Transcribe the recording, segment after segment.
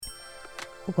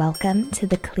Welcome to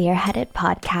the Clear Headed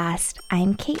Podcast.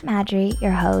 I'm Kate Madry,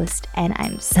 your host, and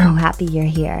I'm so happy you're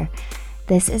here.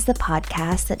 This is the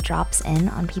podcast that drops in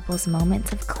on people's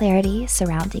moments of clarity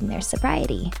surrounding their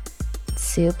sobriety. It's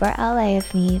super LA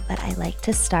of me, but I like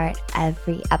to start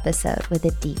every episode with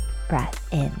a deep breath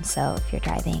in. So if you're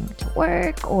driving to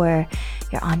work, or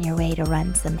you're on your way to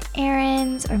run some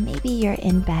errands, or maybe you're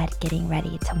in bed getting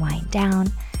ready to wind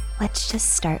down, let's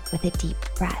just start with a deep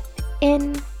breath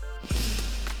in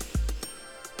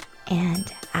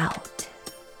and out.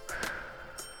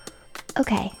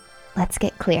 Okay, let's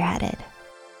get clear-headed.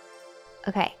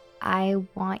 Okay, I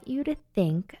want you to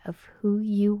think of who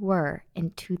you were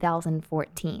in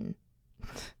 2014.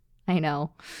 I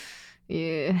know.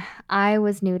 Yeah, I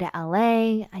was new to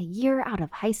LA, a year out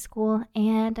of high school,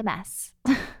 and a mess.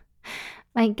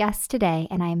 My guest today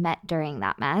and I met during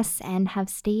that mess and have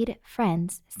stayed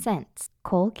friends since.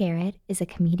 Cole Garrett is a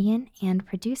comedian and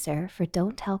producer for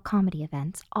Don't Tell comedy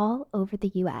events all over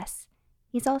the US.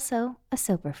 He's also a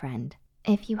sober friend.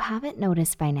 If you haven't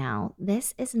noticed by now,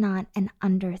 this is not an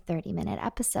under 30-minute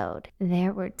episode.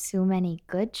 There were too many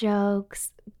good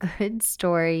jokes, good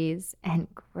stories,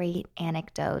 and great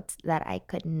anecdotes that I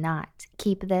could not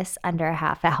keep this under a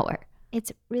half hour.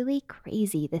 It's really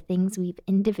crazy the things we've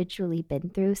individually been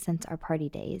through since our party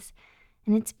days,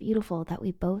 and it's beautiful that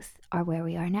we both are where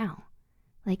we are now.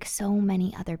 Like so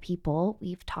many other people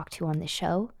we've talked to on the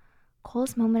show,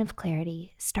 Cole's moment of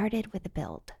clarity started with a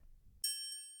build.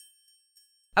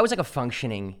 I was like a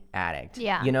functioning addict.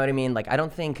 Yeah. You know what I mean? Like, I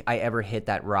don't think I ever hit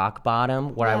that rock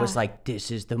bottom where I was like, this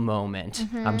is the moment.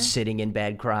 Mm-hmm. I'm sitting in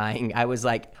bed crying. I was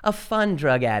like a fun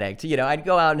drug addict. You know, I'd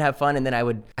go out and have fun, and then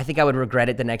I think I would regret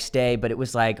it the next day. But it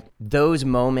was like those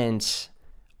moments,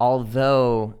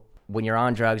 although when you're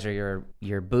on drugs or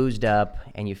you're boozed up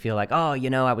and you feel like, oh, you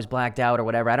know, I was blacked out or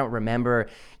whatever, I don't remember.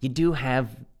 You do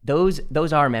have those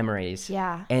are memories.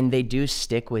 Yeah. And they do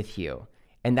stick with you.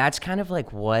 And that's kind of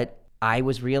like what I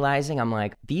was realizing. I'm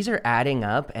like, these are adding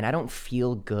up and I don't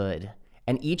feel good.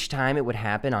 And each time it would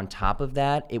happen on top of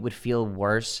that, it would feel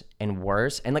worse and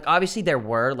worse. And like, obviously there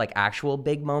were like actual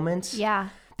big moments. Yeah.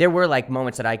 There were like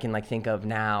moments that I can like think of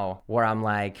now where I'm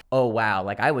like, oh wow,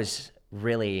 like I was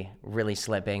really, really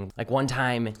slipping. Like one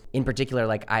time in particular,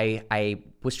 like I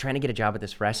was trying to get a job at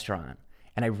this restaurant.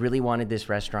 And I really wanted this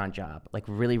restaurant job, like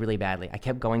really, really badly. I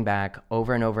kept going back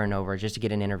over and over and over just to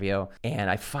get an interview. And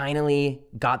I finally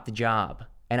got the job.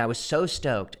 And I was so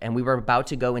stoked. And we were about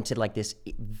to go into like this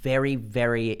very,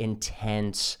 very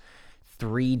intense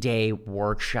 3-day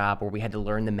workshop where we had to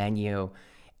learn the menu.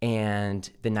 And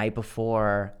the night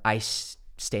before, I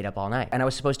stayed up all night. And I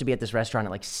was supposed to be at this restaurant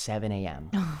at like 7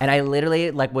 a.m. And I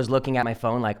literally like was looking at my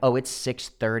phone like, oh, it's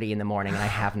 6:30 in the morning and I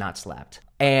have not slept.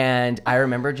 And I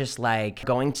remember just like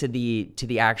going to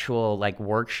the actual like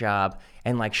workshop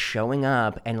and like showing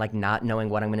up and like not knowing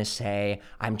what I'm going to say.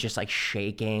 I'm just like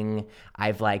shaking.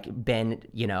 I've like been,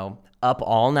 you know, up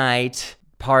all night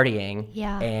partying.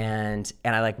 Yeah. And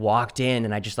I like walked in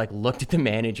and I just like looked at the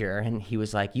manager and he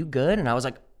was like, you good? And I was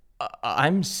like,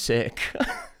 I'm sick.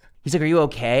 He's like, are you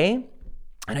okay?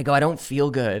 And I go, I don't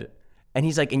feel good. And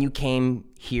he's like, and you came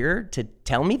here to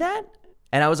tell me that?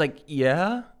 And I was like,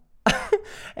 yeah.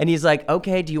 And he's like,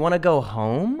 okay, do you want to go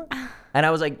home? And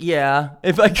I was like, yeah,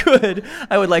 if I could,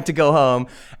 I would like to go home.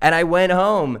 And I went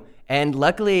home. And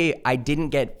luckily, I didn't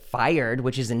get fired,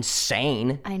 which is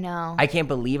insane. I know. I can't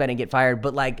believe I didn't get fired.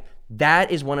 But like,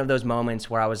 that is one of those moments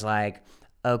where I was like,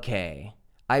 okay,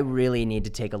 I really need to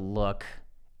take a look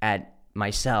at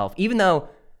myself. Even though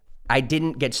I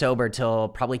didn't get sober till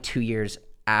probably 2 years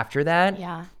after that.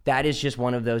 Yeah. That is just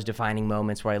one of those defining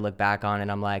moments where I look back on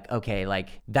and I'm like, okay, like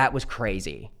that was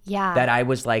crazy. Yeah. That I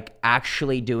was like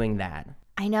actually doing that.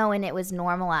 I know, and it was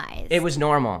normalized. It was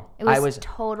normal. It was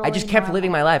totally I just kept normal.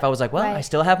 living my life. I was like, well, Right. I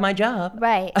still have my job.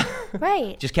 Right.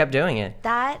 Right. Just kept doing it.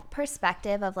 That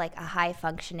perspective of like a high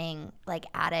functioning like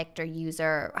addict or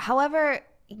user, however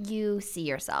you see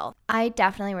yourself, I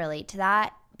definitely relate to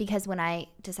that, because when I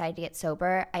decided to get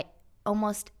sober,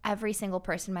 almost every single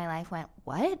person in my life went,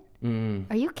 what?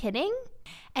 Are you kidding?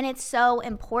 And it's so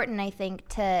important, I think,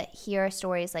 to hear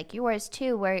stories like yours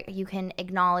too, where you can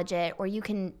acknowledge it, or you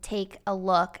can take a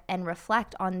look and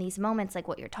reflect on these moments like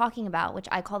what you're talking about, which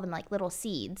I call them like little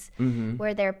seeds,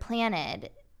 where they're planted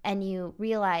and you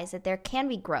realize that there can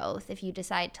be growth if you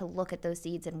decide to look at those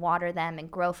seeds and water them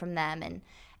and grow from them,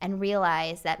 and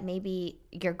realize that maybe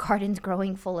your garden's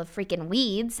growing full of freaking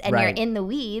weeds and Right. you're in the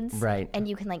weeds, Right. and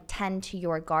you can like tend to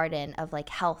your garden of like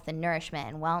health and nourishment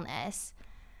and wellness.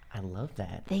 I love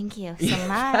that. Thank you so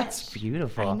much. That's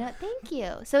beautiful. I know. Thank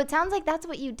you. So it sounds like that's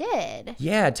what you did.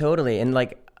 Yeah, totally. And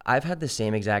like, I've had the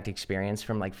same exact experience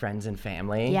from like friends and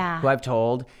family Yeah. who I've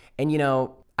told. And, you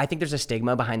know, I think there's a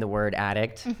stigma behind the word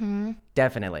addict.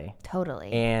 Definitely.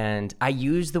 Totally. And I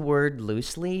use the word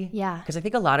loosely. Yeah. Because I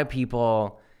think a lot of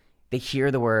people, they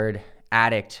hear the word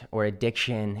addict or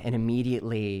addiction and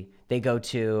immediately they go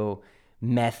to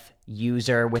meth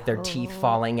user with their teeth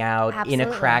falling out in a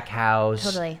Absolutely. crack house,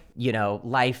 Totally. you know,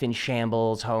 life in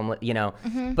shambles, homeless, you know.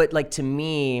 But like to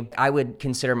me, I would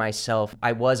consider myself,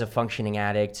 I was a functioning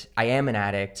addict. I am an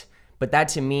addict. But that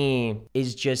to me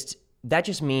is just, that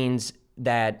just means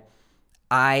that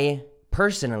I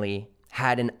personally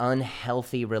had an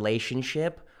unhealthy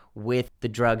relationship with the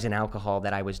drugs and alcohol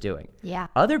that I was doing. Yeah.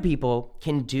 Other people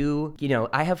can do, you know,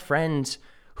 I have friends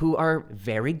who are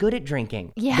very good at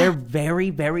drinking. Yeah. They're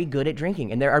very, very good at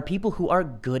drinking. And there are people who are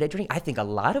good at drinking. I think a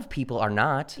lot of people are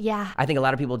not. Yeah. I think a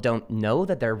lot of people don't know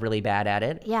that they're really bad at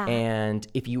it. Yeah. And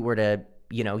if you were to,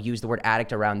 you know, use the word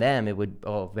addict around them, it would,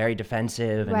 very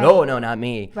defensive. And, Right. oh, no, not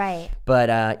me. Right.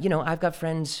 But, you know, I've got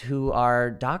friends who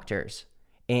are doctors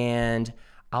and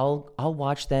I'll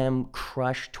watch them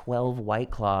crush 12 White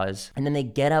Claws and then they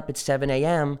get up at 7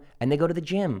 a.m. and they go to the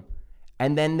gym.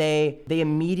 And then they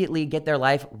immediately get their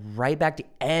life right back to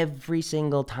every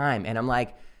single time. And I'm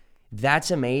like, that's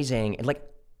amazing. And like,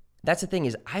 that's the thing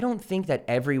is, I don't think that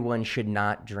everyone should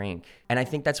not drink. And I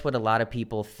think that's what a lot of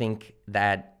people think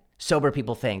that sober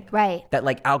people think. Right. That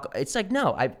like alcohol, it's like,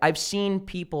 no, I've seen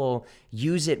people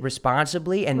use it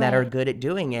responsibly and that are Right. good at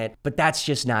doing it, but that's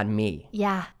just not me.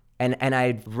 Yeah. And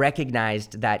I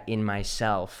recognized that in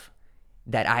myself,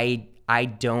 that I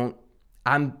don't,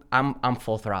 I'm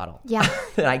full throttle. Yeah.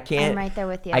 I can't. I'm right there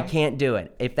with you. I can't do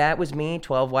it. If that was me,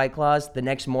 12 White Claws, the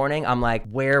next morning, I'm like,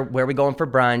 where are we going for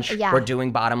brunch? Yeah. We're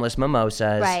doing bottomless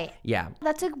mimosas. Right. Yeah.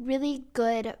 That's a really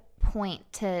good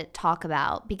point to talk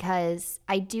about because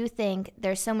I do think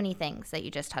there's so many things that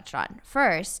you just touched on.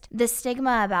 First, the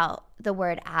stigma about the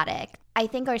word addict. I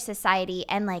think our society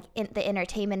and like in the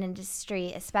entertainment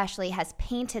industry especially has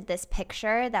painted this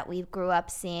picture that we grew up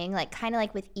seeing, like kind of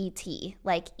like with E.T.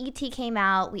 Like E.T. came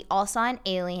out, we all saw an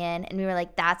alien and we were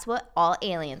like, that's what all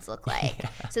aliens look like.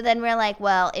 So then we're like,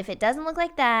 well, if it doesn't look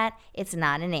like that, it's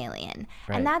not an alien.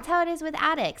 Right. And that's how it is with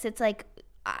addicts. It's like,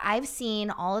 I've seen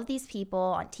all of these people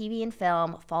on TV and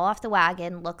film fall off the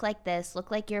wagon, look like this, look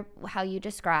like how you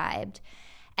described.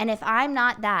 And if I'm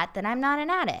not that, then I'm not an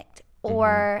addict.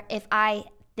 Or if I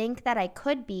think that I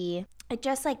could be, it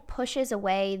just like pushes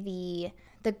away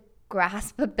the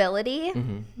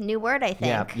graspability. New word, I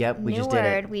think. Yep, we New just word.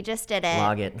 did it. We just did it.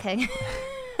 Log it. Okay.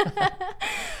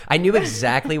 I knew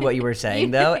exactly what you were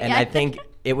saying though, and Yeah. I think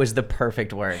it was the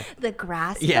perfect word. The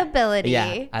graspability.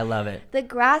 Yeah, I love it. The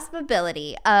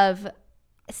graspability of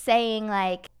saying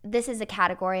like, this is a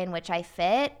category in which I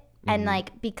fit. And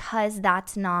like, because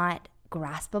that's not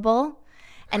graspable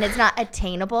and it's not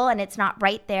attainable and it's not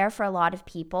right there for a lot of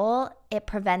people, it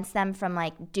prevents them from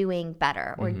like doing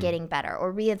better or getting better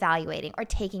or reevaluating or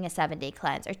taking a 7-day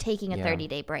cleanse or taking a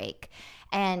 30-day break.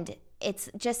 And it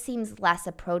just seems less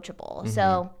approachable.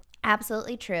 So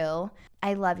absolutely true.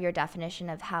 I love your definition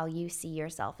of how you see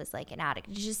yourself as like an addict.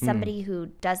 It's just somebody who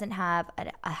doesn't have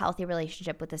a healthy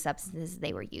relationship with the substances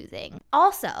they were using.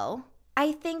 Also,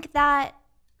 I think that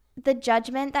the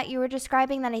judgment that you were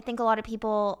describing that I think a lot of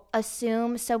people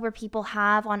assume sober people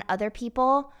have on other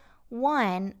people,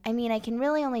 one, I mean, I can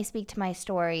really only speak to my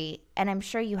story, and I'm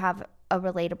sure you have a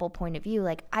relatable point of view.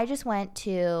 Like, I just went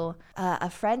to a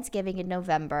Friendsgiving in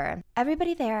November.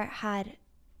 Everybody there had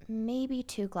maybe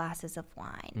 2 glasses of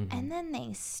wine, and then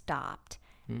they stopped.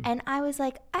 And I was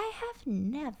like, I have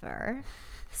never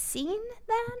seen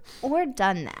that or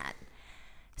done that.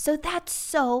 So that's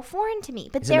so foreign to me.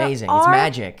 But It's there amazing. It's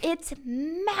magic. It's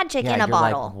magic Yeah, in a you're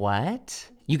bottle. like, what?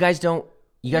 You guys don't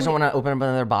want to open up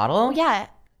another bottle? Yeah.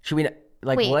 Should we,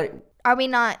 like, Wait, what? are we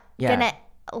not Yeah.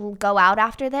 gonna go out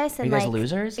after this? Are And you guys like,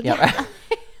 losers? Yeah.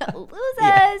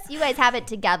 Losers. You guys have it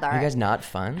together. Are you guys not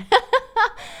fun?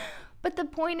 But the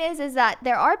point is that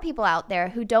there are people out there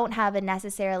who don't have a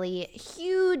necessarily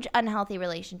huge unhealthy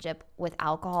relationship with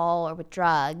alcohol or with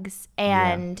drugs.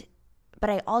 And but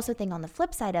I also think on the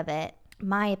flip side of it,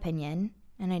 my opinion,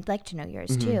 and I'd like to know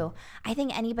yours too, I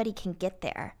think anybody can get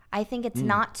there. I think it's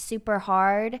not super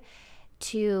hard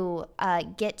to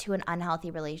get to an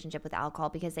unhealthy relationship with alcohol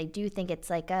because I do think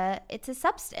it's like it's a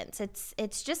substance.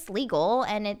 It's just legal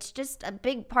and it's just a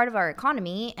big part of our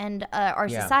economy and our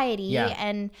society. Yeah.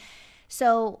 And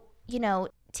so, you know,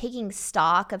 taking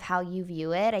stock of how you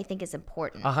view it, I think is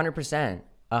important. 100%.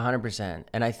 100%.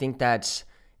 And I think that's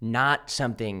not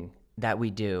something that we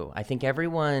do. I think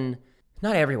everyone,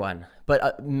 not everyone,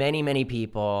 but many, many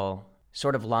people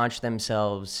sort of launch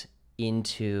themselves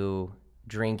into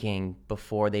drinking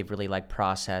before they've really like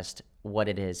processed what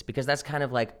it is, because that's kind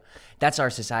of like, that's our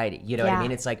society. You know what I Yeah.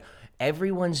 mean? It's like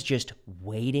everyone's just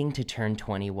waiting to turn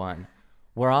 21.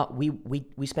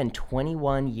 We spend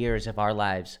 21 years of our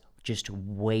lives just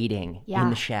waiting Yeah. in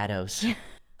the shadows.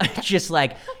 Just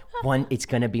like it's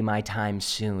gonna be my time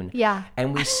soon. Yeah.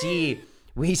 And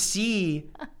we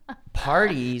see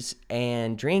parties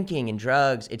and drinking and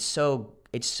drugs. It's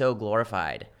so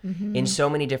glorified in so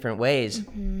many different ways.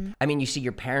 I mean, you see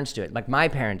your parents do it. Like my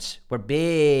parents were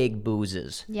big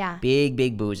boozes. Yeah.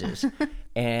 Big boozes.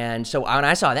 And so when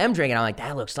I saw them drinking, I'm like,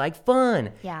 that looks like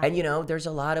fun. Yeah. And you know, there's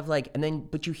a lot of like,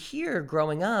 but you hear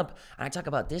growing up, and I talk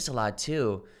about this a lot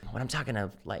too, when I'm talking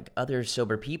to like other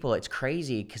sober people, it's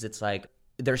crazy because it's like,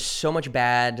 there's so much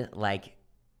bad like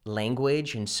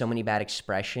language and so many bad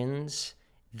expressions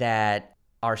that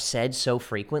are said so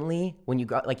frequently. When you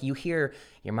go, like you hear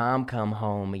your mom come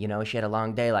home, you know, she had a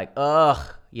long day, like, ugh,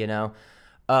 you know,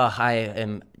 I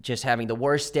am just having the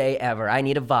worst day ever. I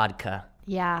need a vodka.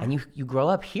 Yeah. And you grow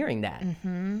up hearing that.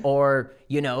 Or,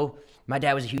 you know, my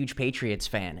dad was a huge Patriots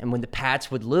fan. And when the Pats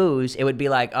would lose, it would be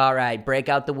like, all right, break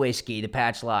out the whiskey. The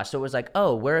Pats lost. So it was like,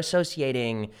 oh, we're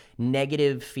associating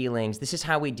negative feelings. This is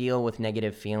how we deal with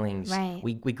negative feelings. Right.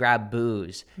 We grab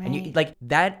booze. And you Right. like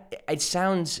that, it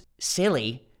sounds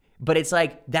silly, but it's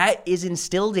like that is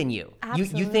instilled in you. You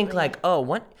think Absolutely. like,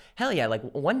 oh, hell yeah, like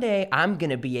one day I'm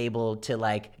going to be able to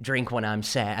like drink when I'm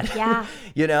sad. Yeah.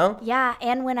 You know? Yeah.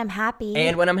 And when I'm happy.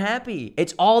 And when I'm happy.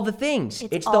 It's all the things.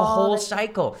 It's the all whole the-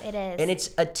 cycle. It is. And it's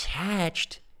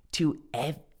attached to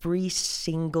every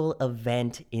single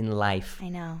event in life. I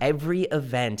know. Every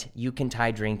event you can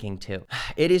tie drinking to.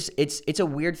 It's a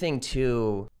weird thing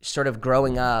too, sort of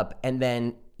growing up and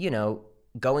then, you know,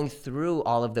 going through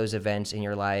all of those events in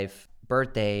your life,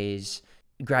 birthdays,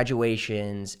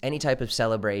 graduations, any type of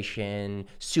celebration,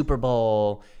 Super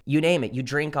Bowl, you name it, you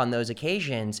drink on those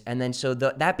occasions. And then so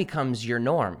that becomes your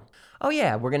norm. Oh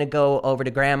yeah, we're going to go over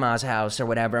to grandma's house or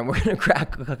whatever, and we're going to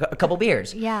crack a couple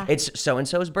beers. Yeah. It's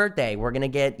so-and-so's birthday. We're going to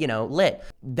get, you know, lit.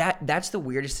 That's the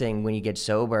weirdest thing when you get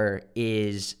sober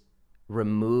is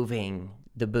removing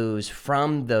the booze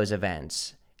from those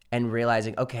events and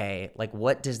realizing, okay, like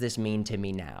what does this mean to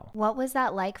me now? What was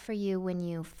that like for you when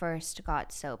you first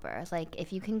got sober? Like,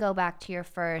 if you can go back to your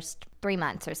first 3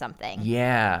 months or something.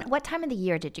 Yeah. What time of the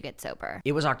year did you get sober?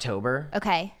 It was October.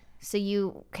 Okay. So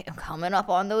you coming up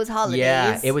on those holidays.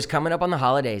 Yeah, it was coming up on the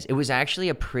holidays. It was actually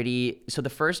so the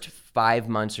first 5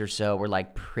 months or so were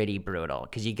like pretty brutal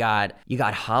because you got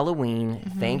Halloween,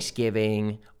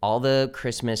 Thanksgiving, all the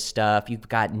Christmas stuff. You've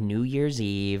got New Year's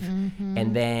Eve.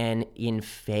 And then in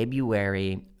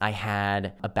February, I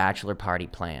had a bachelor party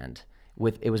planned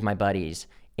it was my buddies.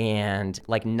 And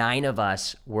like 9 of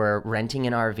us were renting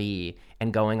an RV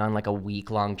and going on like a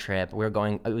week-long trip. It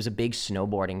was a big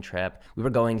snowboarding trip. We were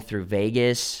going through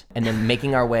Vegas and then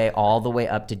making our way all the way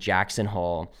up to Jackson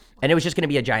Hole. And it was just going to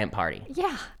be a giant party.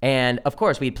 Yeah. And of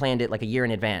course, we planned it like a year in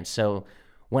advance. So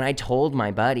when I told my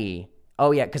buddy,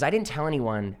 oh yeah, because I didn't tell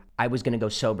anyone I was going to go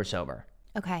sober.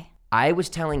 Okay. I was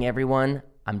telling everyone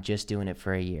I'm just doing it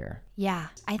for a year. Yeah.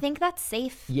 I think that's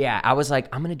safe. Yeah, I was like,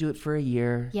 I'm going to do it for a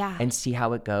year Yeah. and see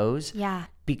how it goes. Yeah.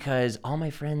 Because all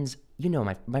my friends, you know,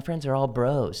 my friends are all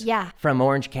bros. Yeah. From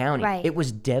Orange County. Right. It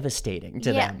was devastating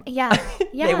to them. Yeah.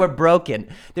 Yeah. They were broken.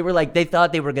 They were like, they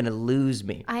thought they were going to lose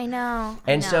me. I know.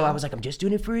 And so I was like, I'm just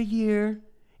doing it for a year.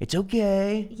 It's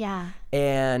okay. Yeah.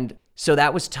 And so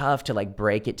that was tough to like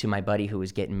break it to my buddy who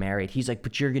was getting married. He's like,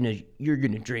 but you're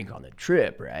gonna drink on the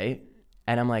trip, right?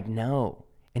 And I'm like, no.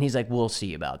 And he's like, we'll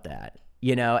see about that.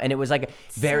 You know, and it was like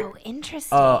very So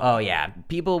interesting. Oh yeah.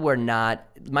 People were not.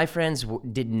 My friends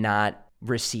did not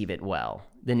receive it well.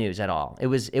 The news at all. It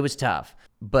was tough.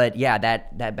 But yeah,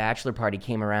 that bachelor party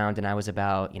came around, and I was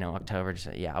about October.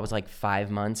 I was like 5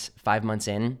 months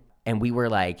in, and we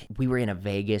were in a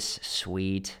Vegas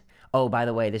suite. Oh, by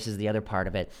the way, this is the other part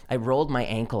of it. I rolled my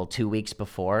ankle 2 weeks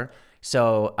before,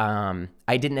 so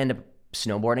I didn't end up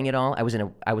snowboarding at all. I was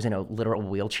in a literal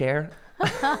wheelchair.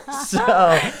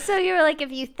 So you were like,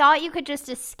 if you thought you could just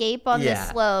escape on the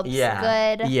slopes,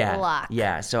 good luck.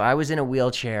 Yeah. So I was in a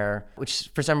wheelchair, which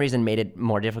for some reason made it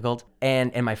more difficult.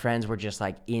 And my friends were just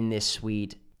like in this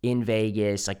suite in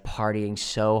Vegas, like partying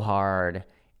so hard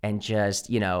and just,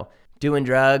 doing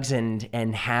drugs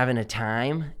and having a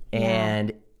time. Yeah.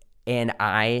 And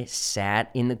I sat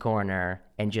in the corner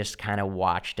and just kind of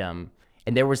watched them.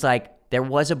 And there was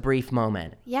a brief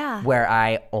moment Yeah. where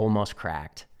I almost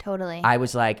cracked. Totally. I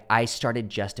was like, I started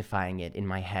justifying it in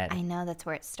my head. I know that's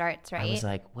where it starts, right? I was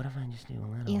like, what if I just do a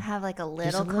little? You have like a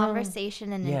little little-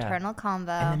 conversation, an yeah. internal convo.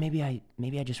 And then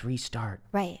maybe I just restart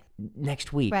Right.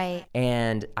 next week. Right.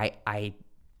 And I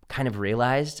kind of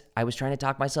realized I was trying to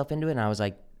talk myself into it, and I was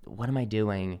like, what am I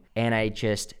doing? And I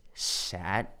just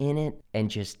sat in it and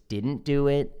just didn't do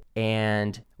it.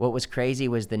 And what was crazy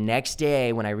was the next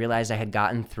day when I realized I had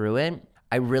gotten through it,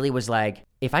 I really was like,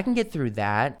 if I can get through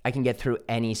that, I can get through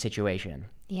any situation.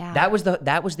 Yeah. That was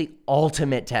the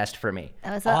ultimate test for me.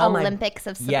 That was the Olympics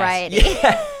of sobriety.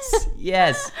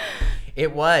 Yes.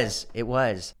 It was.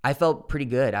 I felt pretty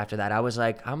good after that. I was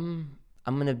like, I'm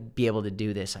going to be able to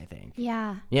do this, I think.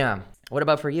 Yeah. Yeah. What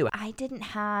about for you? I didn't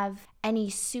have any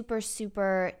super,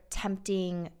 super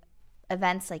tempting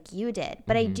events like you did,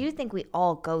 but I do think we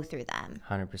all go through them.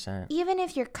 100%. Even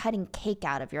if you're cutting cake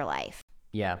out of your life,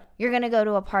 Yeah. you're going to go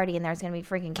to a party and there's going to be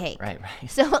freaking cake. Right.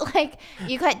 So like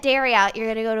you cut dairy out, you're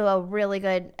going to go to a really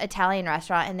good Italian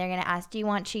restaurant and they're going to ask, do you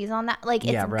want cheese on that? Like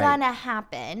it's Yeah, right. going to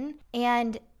happen.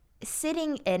 And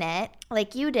sitting in it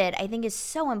like you did, I think is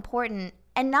so important.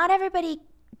 And not everybody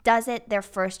does it their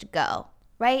first go,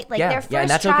 right? Like their and first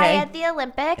that's try okay. at the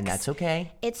Olympics. And that's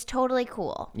okay. It's totally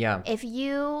cool. Yeah. If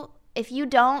you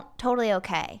don't, totally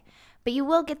okay. But you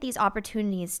will get these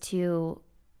opportunities to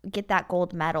get that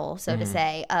gold medal, so to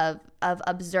say, of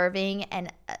observing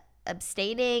and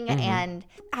abstaining. And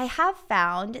I have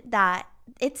found that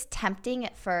it's tempting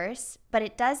at first, but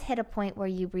it does hit a point where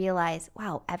you realize,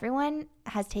 wow, everyone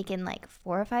has taken like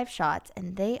 4 or 5 shots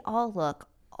and they all look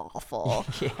awful.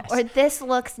 Yes. Or this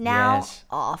looks now Yes.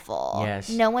 awful. Yes.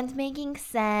 No one's making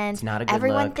sense. It's not a good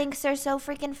Everyone look. thinks they're so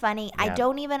freaking funny. I Yeah.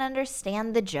 don't even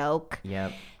understand the joke.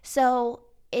 Yep. So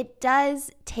it does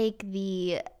take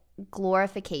the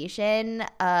glorification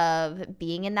of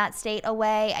being in that state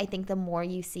away. I think the more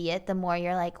you see it, the more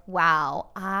you're like, wow,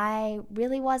 I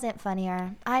really wasn't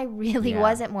funnier. I really Yeah.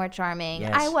 wasn't more charming.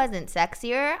 Yes. I wasn't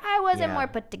sexier. I wasn't Yeah. more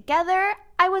put together.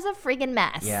 I was a friggin'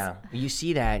 mess. Yeah. You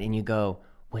see that and you go,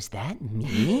 was that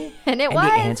me? And it and was.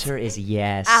 the answer is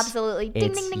yes. Absolutely. Ding,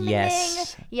 It's ding, ding, yes. ding,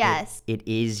 ding. Yes. It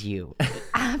is you.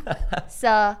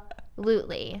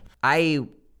 Absolutely. I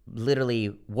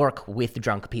literally work with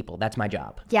drunk people. That's my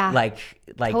job. Yeah. Like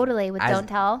Totally, with Don't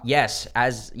Tell. Yes,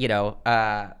 as you know,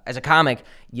 as a comic,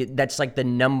 that's like the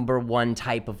number one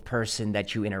type of person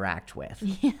that you interact with.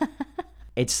 Yeah.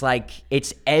 It's like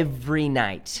it's every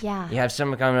night. Yeah. You have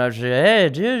someone coming up to you, hey,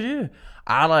 dude,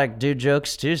 I like do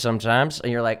jokes too sometimes,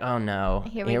 and you're like, oh no,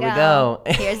 Here we go. go.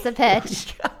 Here's the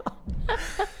pitch.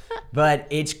 But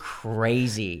it's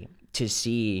crazy to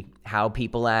see how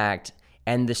people act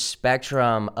and the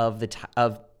spectrum of the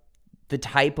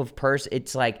type of person.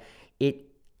 It's like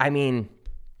I mean,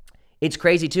 it's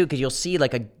crazy too because you'll see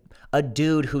like a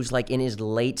dude who's like in his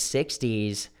late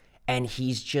 60s and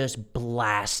he's just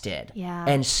blasted Yeah.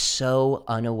 and so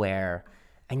unaware,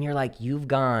 and you're like, you've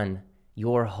gone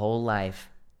your whole life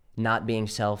not being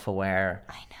self-aware.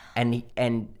 I know.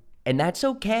 And that's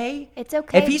okay. It's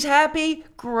okay. If he's happy,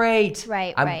 great.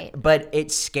 Right, I'm- right. But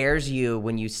it scares you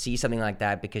when you see something like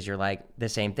that because you're like the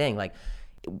same thing. Like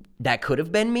that could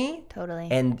have been me. Totally.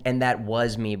 And that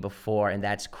was me before, and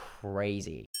that's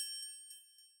crazy.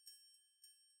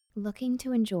 Looking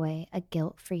to enjoy a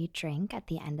guilt-free drink at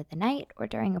the end of the night or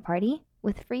during a party?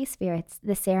 With Free Spirits,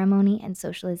 the ceremony and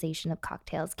socialization of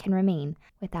cocktails can remain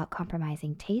without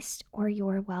compromising taste or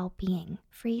your well-being.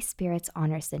 Free Spirits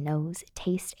honors the nose,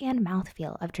 taste, and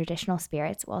mouthfeel of traditional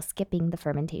spirits while skipping the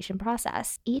fermentation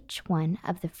process. Each one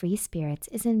of the Free Spirits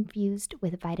is infused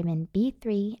with vitamin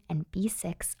B3 and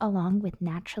B6 along with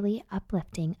naturally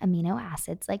uplifting amino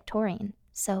acids like taurine.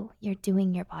 So you're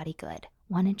doing your body good.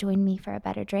 Want to join me for a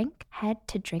better drink? Head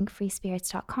to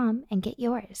drinkfreespirits.com and get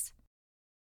yours.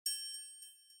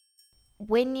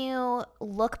 When you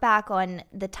look back on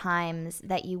the times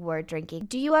that you were drinking,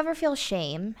 do you ever feel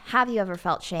shame? Have you ever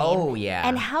felt shame? Oh, yeah.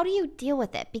 And how do you deal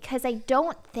with it? Because I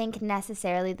don't think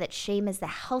necessarily that shame is the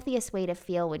healthiest way to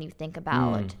feel when you think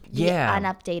about yeah. the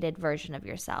unupdated version of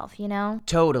yourself, you know?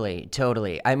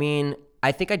 Totally. I mean,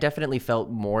 I think I definitely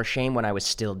felt more shame when I was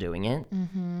still doing it.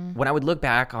 Mm-hmm. When I would look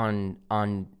back on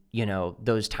you know,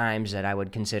 those times that I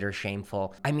would consider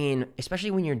shameful. I mean,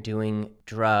 especially when you're doing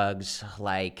drugs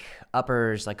like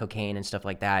uppers, like cocaine and stuff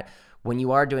like that, when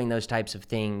you are doing those types of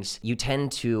things, you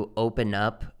tend to open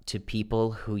up to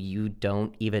people who you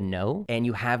don't even know. And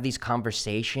you have these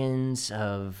conversations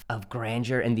of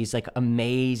grandeur and these like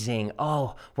amazing,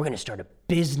 oh, we're going to start a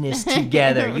business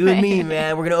together. You and me,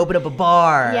 man, we're going to open up a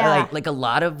bar. Yeah. Like a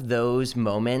lot of those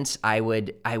moments, I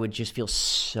would just feel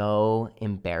so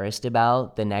embarrassed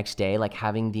about the next day, like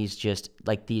having these just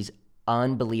like these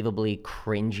unbelievably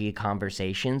cringy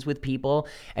conversations with people.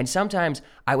 And sometimes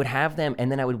I would have them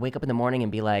and then I would wake up in the morning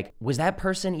and be like, was that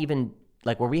person even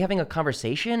like, were we having a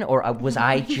conversation or was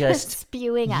I just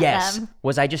spewing at yes, them?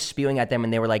 was I just spewing at them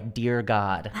and they were like, dear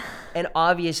God. And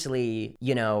obviously,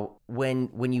 you know,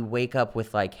 when you wake up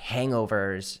with like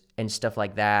hangovers and stuff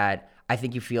like that, I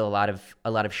think you feel a lot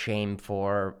of shame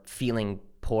for feeling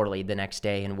poorly the next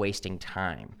day and wasting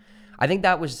time. I think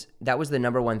that was the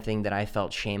number one thing that I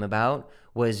felt shame about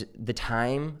was the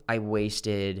time I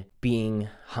wasted being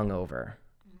hungover.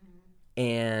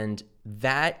 And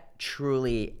that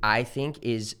truly, I think,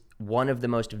 is one of the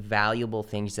most valuable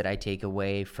things that I take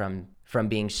away from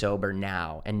being sober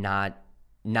now and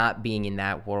not being in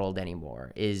that world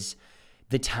anymore is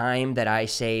the time that I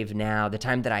save now, the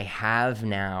time that I have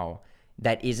now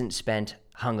that isn't spent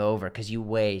hungover, because you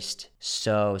waste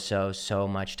so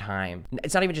much time.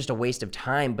 It's not even just a waste of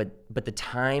time, but the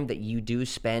time that you do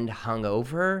spend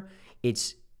hungover,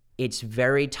 it's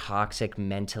very toxic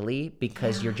mentally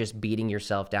because you're just beating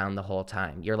yourself down the whole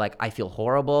time. You're like, I feel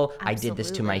horrible. Absolutely. I did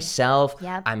this to myself.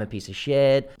 Yep. I'm a piece of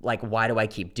shit. Like, why do I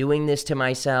keep doing this to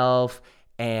myself?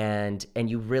 And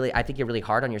you really, I think you're really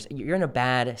hard on yourself. You're in a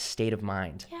bad state of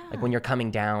mind. Yeah. Like when you're coming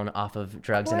down off of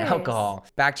drugs and course. alcohol.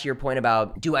 Back to your point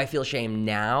about, do I feel shame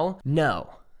now?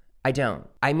 No, I don't.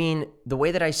 I mean, the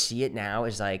way that I see it now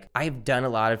is like, I've done a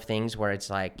lot of things where it's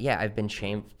like, yeah, I've been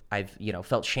shamed. I've,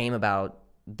 felt shame about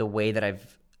the way that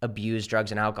I've abused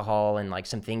drugs and alcohol and like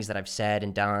some things that I've said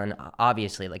and done.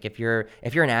 Obviously, like if you're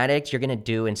an addict, you're going to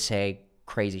do and say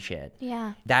crazy shit.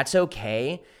 Yeah. That's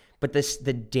okay. But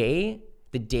the day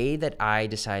that I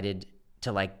decided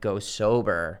to like go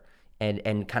sober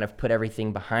and kind of put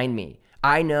everything behind me,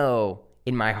 I know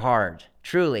in my heart,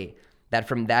 truly, that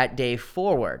from that day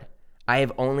forward, I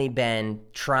have only been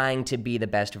trying to be the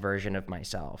best version of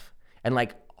myself and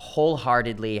like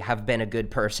wholeheartedly have been a good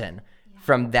person.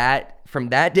 From that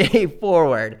day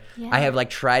forward, I have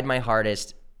like tried my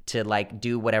hardest to like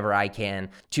do whatever I can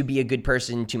to be a good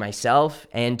person to myself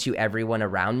and to everyone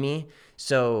around me.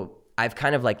 So I've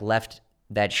kind of like left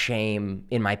that shame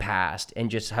in my past and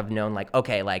just have known like,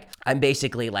 okay, like I'm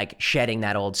basically like shedding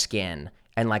that old skin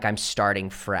and like I'm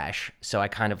starting fresh. So I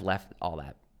kind of left all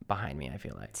that behind me, I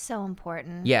feel like. So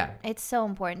important. Yeah. It's so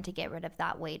important to get rid of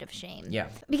that weight of shame. Yeah.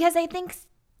 Because I think,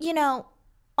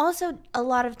 also a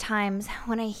lot of times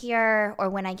when I hear or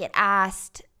when I get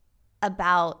asked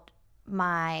about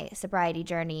my sobriety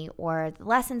journey or the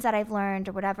lessons that I've learned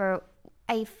or whatever,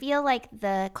 I feel like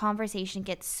the conversation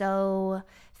gets so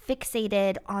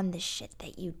fixated on the shit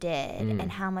that you did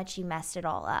and how much you messed it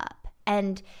all up.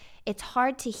 And it's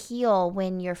hard to heal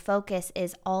when your focus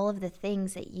is all of the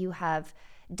things that you have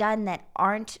done that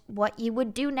aren't what you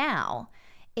would do now.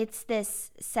 It's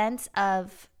this sense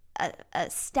of a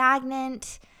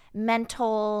stagnant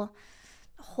mental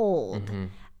hold.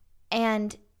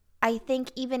 And I think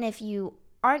even if you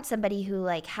aren't somebody who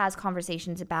like has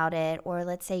conversations about it, or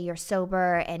let's say you're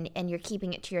sober and you're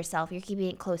keeping it to yourself, you're keeping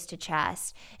it close to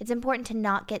chest, it's important to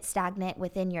not get stagnant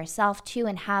within yourself too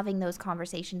and having those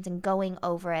conversations and going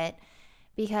over it,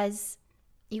 because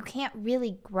you can't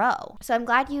really grow. So I'm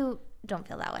glad you don't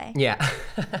feel that way. Yeah.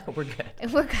 We're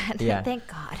good. We're good. Yeah. Thank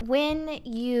God. When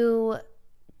you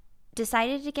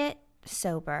decided to get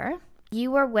sober,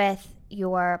 you were with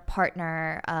your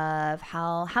partner of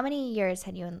how many years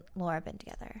had you and Laura been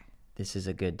together? This is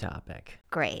a good topic.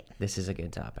 Great. This is a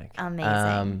good topic.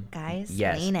 Amazing. Guys,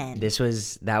 yes, lean in.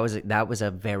 That was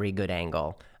a very good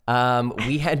angle.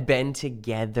 We had been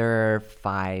together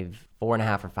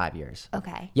 4.5 or 5 years.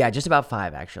 Okay. Yeah, just about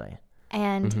 5 actually.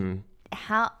 And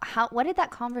how what did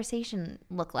that conversation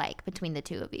look like between the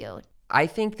two of you? I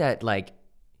think that like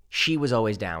she was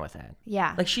always down with it.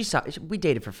 Yeah. Like we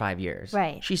dated for 5 years.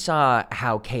 Right. She saw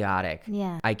how chaotic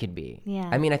Yeah. I could be. Yeah.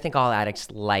 I mean, I think all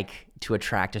addicts like to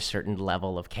attract a certain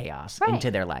level of chaos Right. into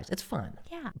their lives. It's fun.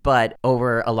 Yeah. But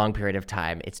over a long period of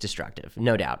time, it's destructive,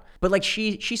 no doubt. But like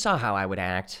she saw how I would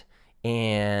act,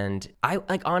 and I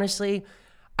like honestly,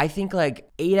 I think like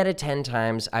 8 out of 10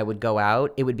 times I would go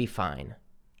out, it would be fine.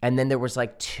 And then there was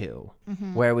like 2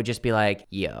 where it would just be like,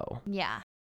 yo, Yeah.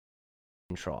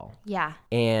 control. Yeah.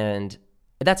 And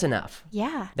that's enough.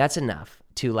 Yeah. That's enough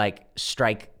to like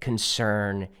strike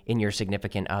concern in your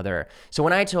significant other. So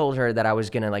when I told her that I was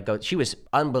going to like go, she was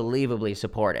unbelievably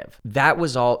supportive. That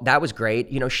was great.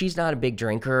 She's not a big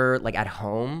drinker like at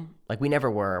home. Like we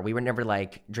never were. We were never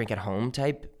like drink at home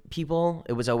type people.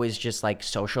 It was always just like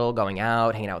social, going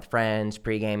out, hanging out with friends,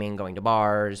 pre-gaming, going to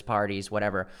bars, parties,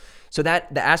 whatever. So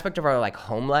that the aspect of our like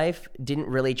home life didn't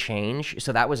really change.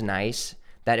 So that was nice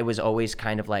that it was always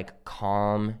kind of like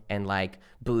calm and like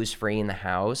booze free in the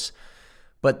house.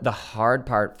 But the hard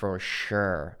part for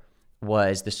sure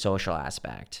was the social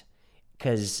aspect,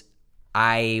 because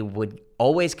I would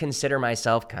always consider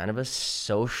myself kind of a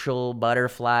social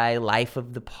butterfly, life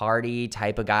of the party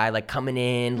type of guy, like coming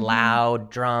in loud,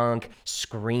 drunk,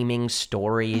 screaming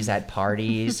stories at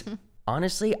parties.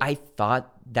 Honestly, I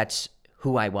thought that's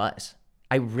who I was.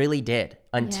 I really did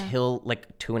until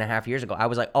like 2.5 years ago. I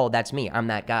was like, oh, that's me. I'm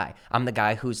that guy. I'm the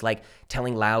guy who's like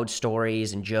telling loud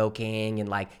stories and joking and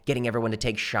like getting everyone to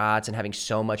take shots and having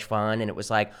so much fun. And it was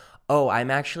like, oh,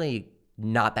 I'm actually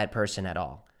not that person at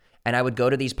all. And I would go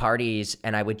to these parties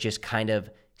and I would just kind of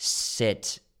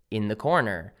sit in the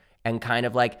corner and kind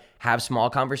of like have small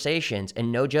conversations.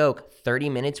 And no joke, 30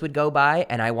 minutes would go by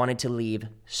and I wanted to leave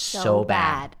so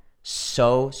bad.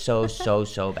 So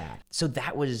bad. So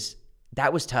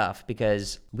that was tough,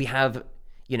 because we have,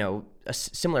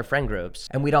 similar friend groups,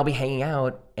 and we'd all be hanging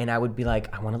out and I would be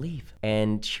like, I want to leave.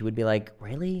 And she would be like,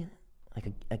 really?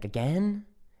 Like again?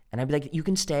 And I'd be like, you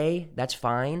can stay. That's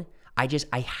fine.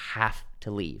 I have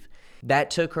to leave.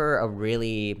 That took her a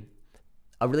really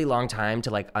long time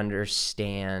to like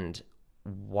understand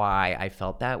why I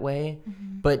felt that way.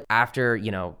 But after,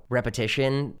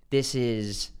 repetition, this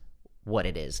is what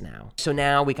it is now. So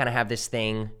now we kind of have this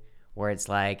thing where it's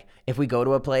like, if we go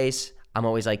to a place, I'm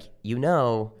always like,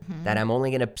 that I'm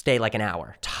only going to stay like an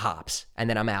hour tops, and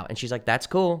then I'm out. And she's like, that's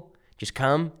cool. Just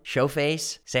come, show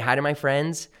face, say hi to my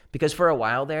friends. Because for a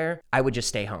while there, I would just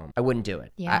stay home. I wouldn't do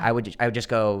it. Yeah. I would just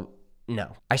go,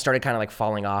 no. I started kind of like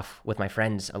falling off with my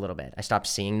friends a little bit. I stopped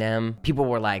seeing them. People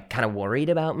were like kind of worried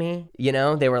about me.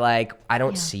 They were like, I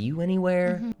don't see you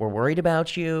anywhere. We're worried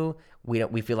about you.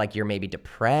 We feel like you're maybe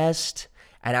depressed.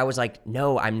 And I was like,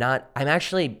 no, I'm not. I'm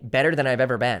actually better than I've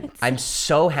ever been. I'm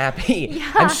so happy.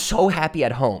 Yeah. I'm so happy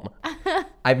at home.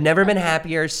 I've never been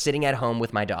happier sitting at home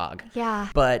with my dog. Yeah.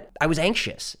 But I was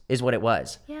anxious is what it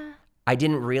was. Yeah. I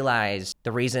didn't realize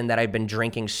the reason that I've been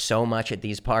drinking so much at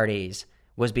these parties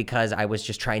was because I was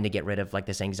just trying to get rid of like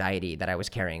this anxiety that I was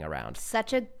carrying around.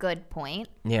 Such a good point.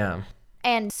 Yeah.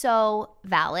 And so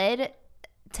valid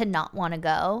to not want to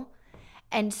go,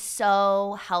 and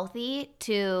so healthy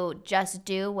to just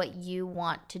do what you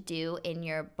want to do in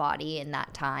your body in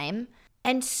that time.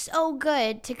 And so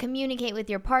good to communicate with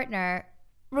your partner,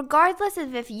 regardless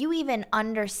of if you even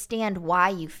understand why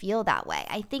you feel that way.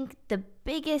 I think the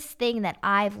biggest thing that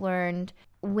I've learned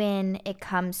when it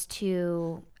comes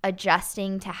to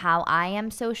adjusting to how I am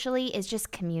socially is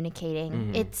just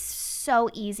communicating. It's so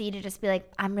easy to just be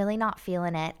like, I'm really not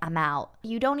feeling it. I'm out.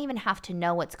 You don't even have to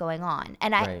know what's going on.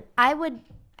 And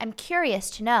I'm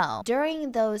curious to know,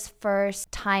 during those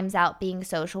first times out being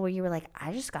social where you were like,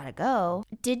 I just gotta go,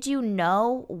 did you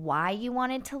know why you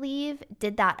wanted to leave?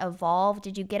 Did that evolve?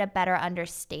 Did you get a better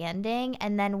understanding?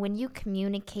 And then when you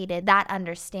communicated that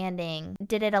understanding,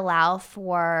 did it allow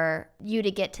for you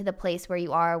to get to the place where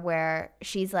you are, where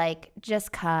she's like,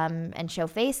 just come and show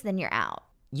face, then you're out?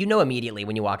 You know immediately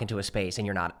when you walk into a space and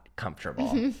you're not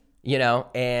comfortable.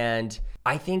 And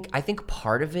I think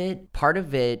part of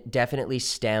it definitely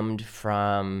stemmed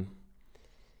from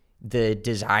the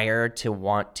desire to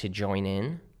want to join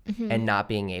in and not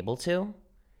being able to,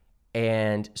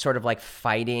 and sort of like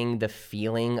fighting the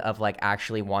feeling of like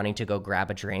actually wanting to go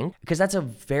grab a drink, because that's a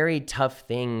very tough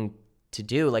thing to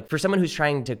do. Like for someone who's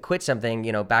trying to quit something,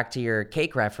 back to your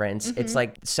cake reference, it's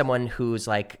like someone who's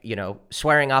like,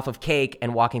 swearing off of cake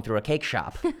and walking through a cake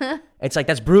shop. It's like,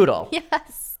 that's brutal.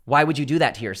 Yes. Why would you do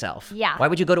that to yourself? Yeah. Why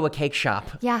would you go to a cake shop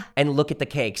Yeah. and look at the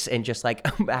cakes and just like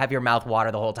have your mouth water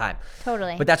the whole time?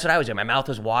 Totally. But that's what I was doing. My mouth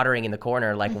was watering in the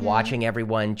corner, like watching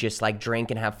everyone just like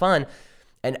drink and have fun.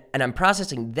 And I'm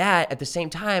processing that. At the same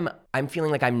time, I'm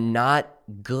feeling like I'm not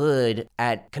good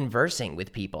at conversing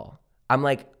with people. I'm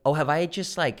like, oh, have I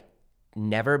just like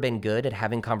never been good at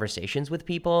having conversations with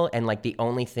people? And like the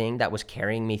only thing that was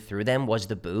carrying me through them was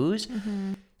the booze.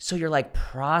 So you're like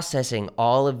processing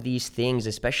all of these things,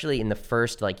 especially in the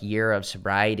first like year of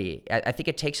sobriety. I think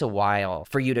it takes a while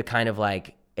for you to kind of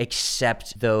like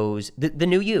accept those, the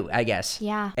new you, I guess.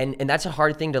 Yeah. And that's a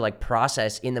hard thing to like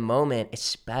process in the moment,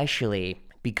 especially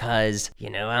because,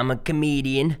 I'm a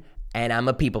comedian and I'm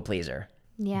a people pleaser.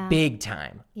 Yeah. Big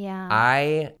time.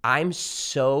 Yeah. I'm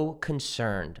so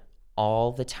concerned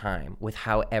all the time with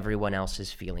how everyone else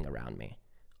is feeling around me.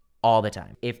 All the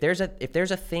time. If there's a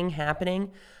thing happening,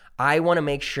 I want to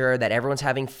make sure that everyone's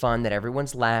having fun, that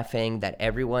everyone's laughing, that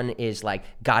everyone is like,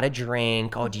 got a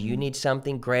drink. Oh, do you need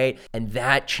something? Great. And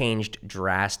that changed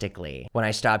drastically when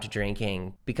I stopped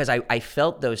drinking because I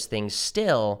felt those things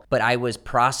still, but I was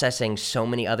processing so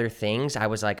many other things. I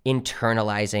was like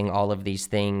internalizing all of these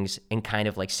things and kind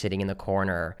of like sitting in the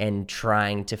corner and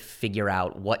trying to figure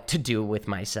out what to do with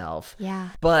myself. Yeah.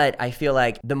 But I feel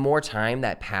like the more time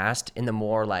that passed and the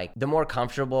more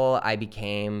comfortable I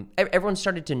became, everyone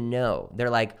started to know. They're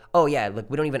like, oh yeah, look,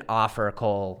 we don't even offer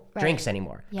Cole drinks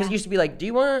anymore. Because it used to be like, do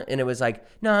you want? And it was like,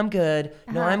 no, I'm good.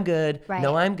 No, I'm good.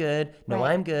 No, I'm good. No,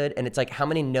 I'm good. And it's like, how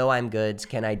many no, I'm goods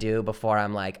can I do before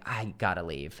I'm like, I gotta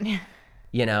leave?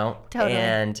 You know? Totally.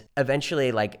 And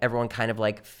eventually, like, everyone kind of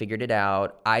like figured it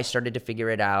out. I started to figure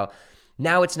it out.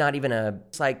 Now it's not even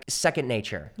it's like second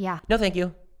nature. Yeah. No, thank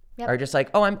you. Yep. Or just like,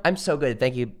 oh, I'm so good.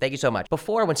 Thank you so much.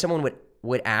 Before, when someone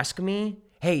would ask me,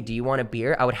 hey, do you want a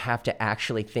beer? I would have to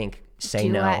actually say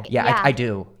no. I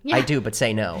do. Yeah. I do, but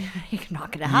say no. You're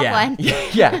not gonna have one.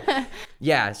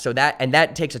 Yeah. So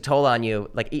that takes a toll on you.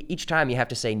 Like each time you have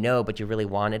to say no, but you really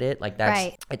wanted it. Like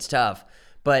it's tough.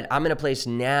 But I'm in a place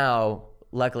now,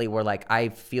 luckily, where like I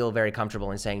feel very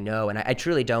comfortable in saying no, and I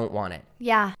truly don't want it.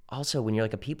 Yeah. Also, when you're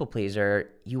like a people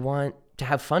pleaser, you want to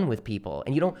have fun with people,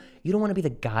 and you don't want to be the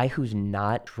guy who's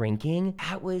not drinking.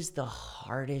 That was the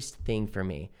hardest thing for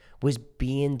me, was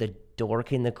being the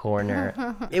dork in the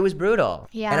corner. It was brutal.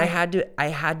 Yeah. And I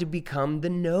had to become the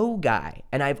no guy,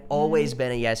 and I've always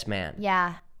been a yes man.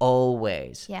 Yeah.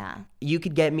 Always. Yeah. You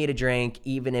could get me to drink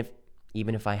even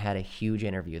if I had a huge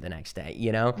interview the next day,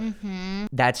 you know? Mm-hmm.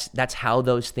 That's how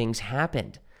those things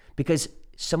happened, because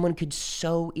someone could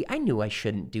I knew I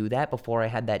shouldn't do that before I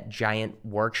had that giant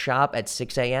workshop at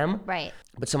 6 a.m. Right.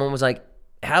 But someone was like,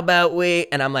 how about we?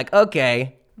 And I'm like,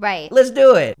 okay, Right. let's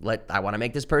do it. I want to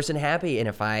make this person happy. And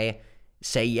if I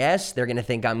say yes, they're going to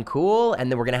think I'm cool, and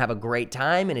then we're going to have a great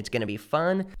time, and it's going to be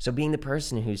fun. So being the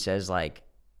person who says like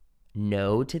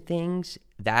no to things,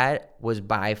 that was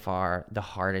by far the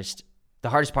hardest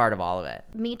part of all of it.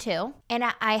 Me too. And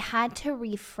I had to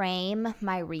reframe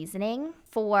my reasoning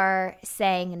for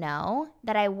saying no,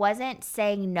 that I wasn't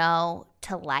saying no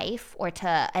to life or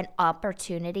to an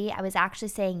opportunity. I was actually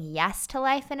saying yes to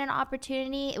life and an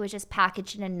opportunity. It was just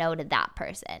packaged in a no to that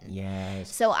person.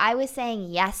 Yes. So I was saying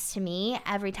yes to me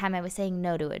every time I was saying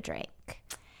no to a drink.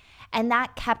 And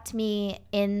that kept me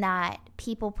in that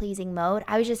people-pleasing mode.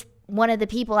 I was just one of the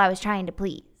people I was trying to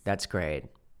please. That's great.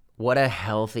 What a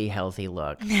healthy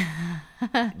look.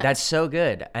 That's so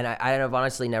good. And I have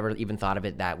honestly never even thought of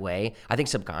it that way. I think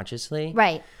subconsciously.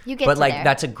 Right. You get But to like there.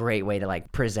 that's a great way to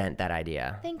like present that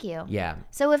idea. Thank you. Yeah.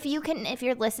 So if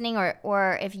you're listening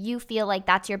or if you feel like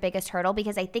that's your biggest hurdle,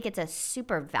 because I think it's a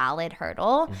super valid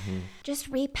hurdle,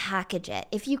 just repackage it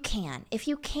if you can.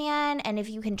 And if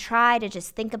you can try to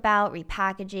just think about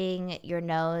repackaging your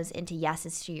no's into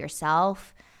yeses to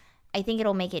yourself, I think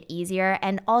it'll make it easier.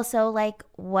 And also like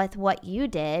with what you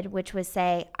did, which was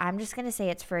say, I'm just going to say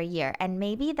it's for a year. And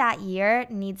maybe that year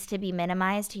needs to be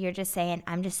minimized to you're just saying,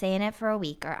 I'm just saying it for a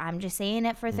week, or I'm just saying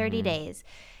it for 30 days.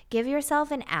 Give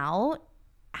yourself an out.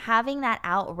 Having that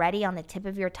out ready on the tip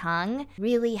of your tongue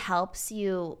really helps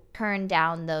you turn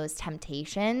down those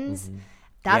temptations.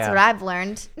 That's what I've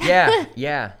learned.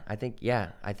 Yeah. I think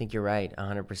you're right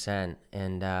 100%.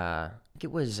 And it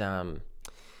was,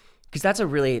 because that's a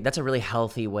really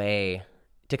healthy way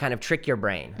to kind of trick your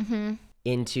brain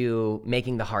into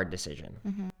making the hard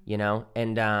decision, you know?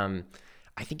 And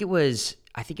I think it was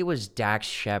Dax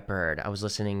Shepard. I was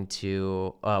listening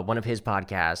to one of his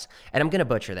podcasts, and I'm gonna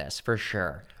butcher this for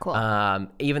sure. Cool.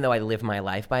 Even though I live my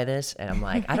life by this, and I'm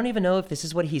like, I don't even know if this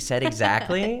is what he said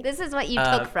exactly. This is what you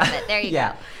took from it. There you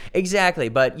Yeah, go. exactly.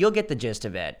 But you'll get the gist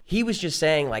of it. He was just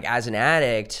saying, like, as an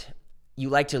addict, you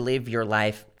like to live your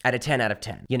life at a 10 out of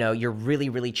 10. You know, you're really,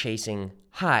 really chasing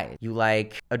high. You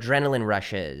like adrenaline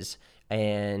rushes,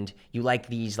 and you like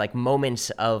these like moments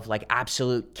of like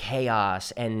absolute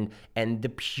chaos and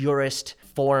the purest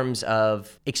forms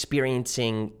of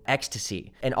experiencing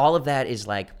ecstasy. And all of that is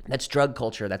like, that's drug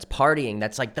culture, that's partying,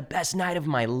 that's like the best night of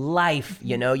my life.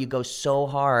 You know, you go so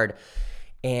hard.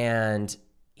 And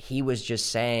he was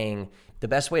just saying the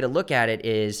best way to look at it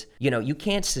is, you know, you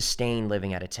can't sustain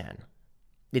living at a 10.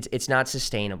 It's not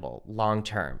sustainable long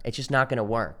term. It's just not going to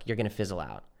work. You're going to fizzle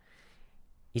out.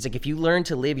 He's like, if you learn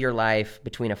to live your life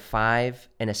between a 5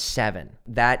 and a 7,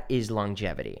 that is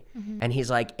longevity. And he's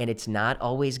like, and it's not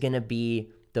always going to be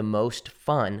the most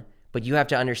fun, but you have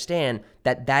to understand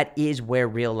that that is where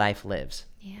real life lives.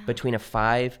 Between a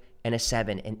 5 and a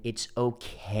 7. And it's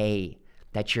okay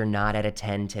that you're not at a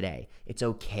 10 today. It's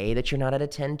okay that you're not at a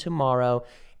 10 tomorrow.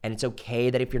 And it's okay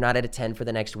that if you're not at a 10 for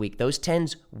the next week, those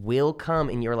 10s will come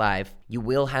in your life. You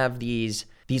will have these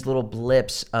little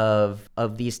blips of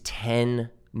these 10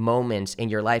 moments in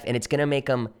your life, and it's going to make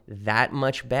them that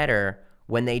much better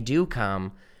when they do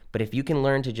come. But if you can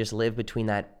learn to just live between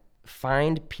that,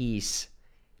 find peace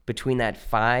between that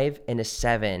 5 and a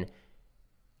 7,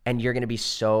 and you're going to be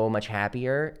so much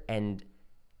happier. And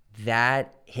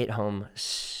that hit home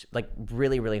like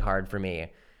really, really hard for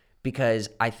me, because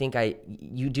I think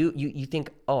you think,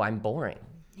 oh, I'm boring.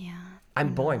 Yeah.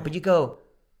 I'm boring. But you go,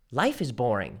 life is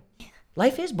boring.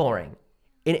 Life is boring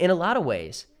in a lot of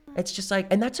ways. It's just like,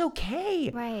 and that's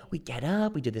okay. Right. We get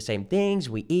up, we do the same things,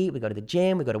 we eat, we go to the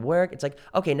gym, we go to work. It's like,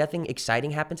 okay, nothing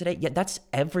exciting happened today. Yeah, that's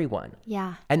everyone.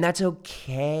 Yeah. And that's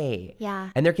okay. Yeah.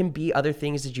 And there can be other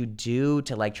things that you do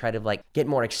to like try to like get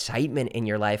more excitement in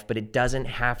your life, but it doesn't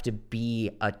have to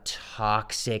be a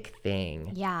toxic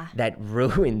thing. Yeah. That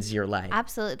ruins your life.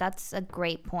 Absolutely. That's a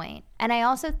great point. And I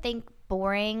also think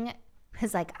boring,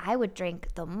 because like I would drink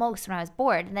the most when I was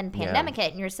bored, and then pandemic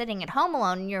hit and you're sitting at home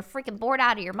alone and you're freaking bored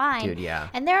out of your mind. Dude, yeah.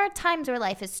 And there are times where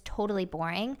life is totally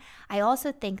boring. I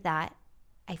also think that,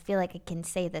 I feel like I can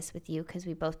say this with you because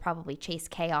we both probably chase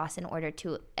chaos in order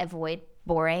to avoid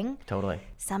boring. Totally.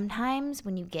 Sometimes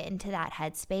when you get into that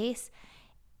headspace,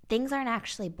 things aren't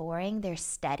actually boring. They're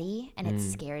steady, and it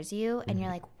scares you. And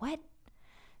you're like, what?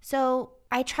 So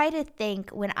I try to think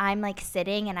when I'm like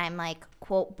sitting and I'm like,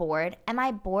 quote, bored, am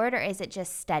I bored, or is it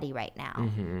just steady right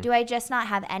now? Do I just not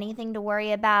have anything to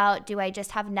worry about? Do I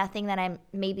just have nothing that I'm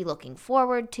maybe looking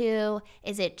forward to?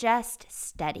 Is it just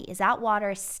steady? Is that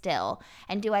water still?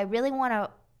 And do I really want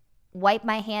to wipe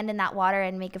my hand in that water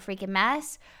and make a freaking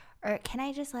mess? Or can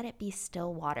I just let it be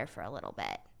still water for a little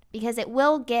bit? Because it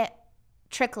will get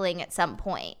trickling at some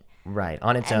point. Right,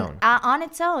 on its own. On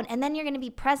its own. And then you're going to be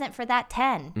present for that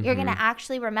 10. You're going to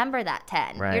actually remember that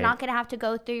 10. Right. You're not going to have to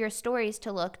go through your stories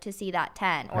to look to see that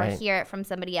 10 or Right. hear it from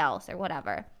somebody else or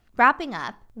whatever. Wrapping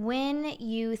up, when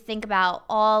you think about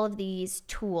all of these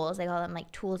tools, they call them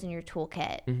like tools in your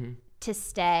toolkit to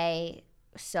stay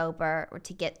sober or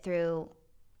to get through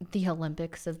the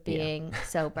Olympics of being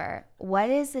sober, what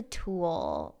is a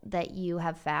tool that you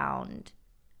have found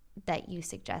that you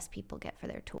suggest people get for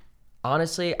their tool?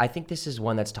 Honestly, I think this is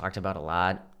one that's talked about a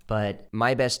lot, but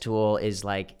my best tool is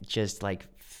like just like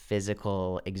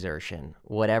physical exertion,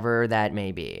 whatever that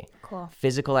may be. Cool.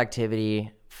 Physical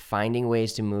activity, finding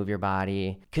ways to move your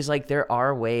body. Because like there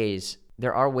are ways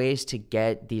to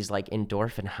get these like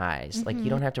endorphin highs. Like you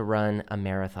don't have to run a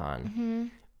marathon.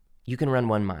 You can run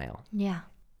 1 mile. Yeah.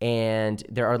 And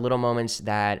there are little moments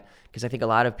that, because I think a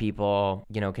lot of people,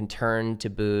 can turn to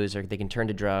booze or they can turn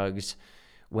to drugs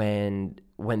when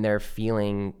they're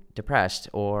feeling depressed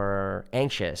or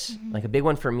anxious. Like a big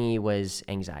one for me was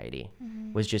anxiety,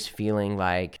 was just feeling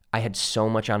like I had so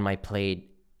much on my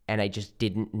plate and I just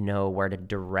didn't know where to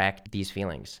direct these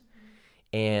feelings.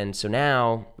 And so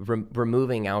now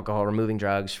removing alcohol, removing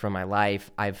drugs from my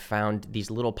life, I've found these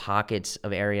little pockets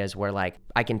of areas where like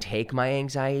I can take my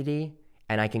anxiety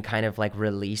and I can kind of like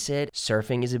release it.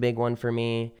 Surfing is a big one for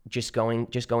me. Just going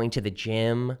to the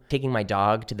gym, taking my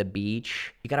dog to the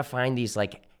beach. You got to find these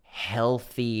like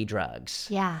healthy drugs.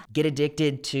 Yeah. Get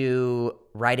addicted to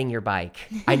riding your bike.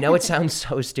 I know it sounds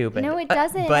so stupid. No, it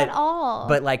doesn't at all.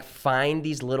 But like find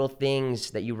these little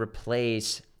things that you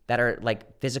replace that are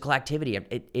like physical activity.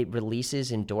 It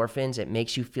releases endorphins. It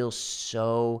makes you feel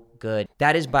so good.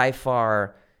 That is by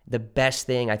far the best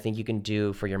thing I think you can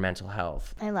do for your mental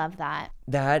health. I love that.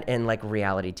 That and like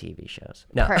reality TV shows.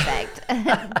 No. Perfect.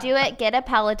 Do it. Get a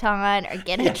Peloton or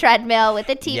get a treadmill with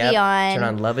a TV on. Turn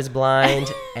on Love is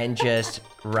Blind and just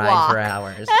ride Walk. for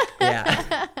hours.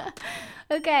 Yeah.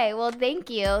 Okay. Well, thank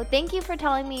you. Thank you for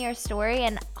telling me your story,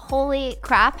 and holy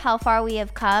crap, how far we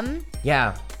have come.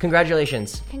 Yeah.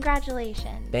 Congratulations.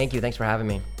 Congratulations. Thank you. Thanks for having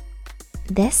me.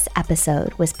 This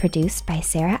episode was produced by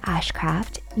Sarah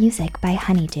Ashcraft, music by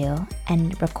Honeydew,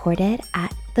 and recorded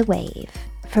at The Wave.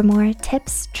 For more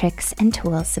tips, tricks, and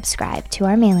tools, subscribe to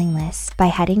our mailing list by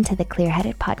heading to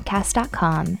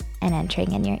theclearheadedpodcast.com and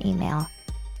entering in your email.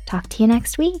 Talk to you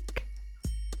next week.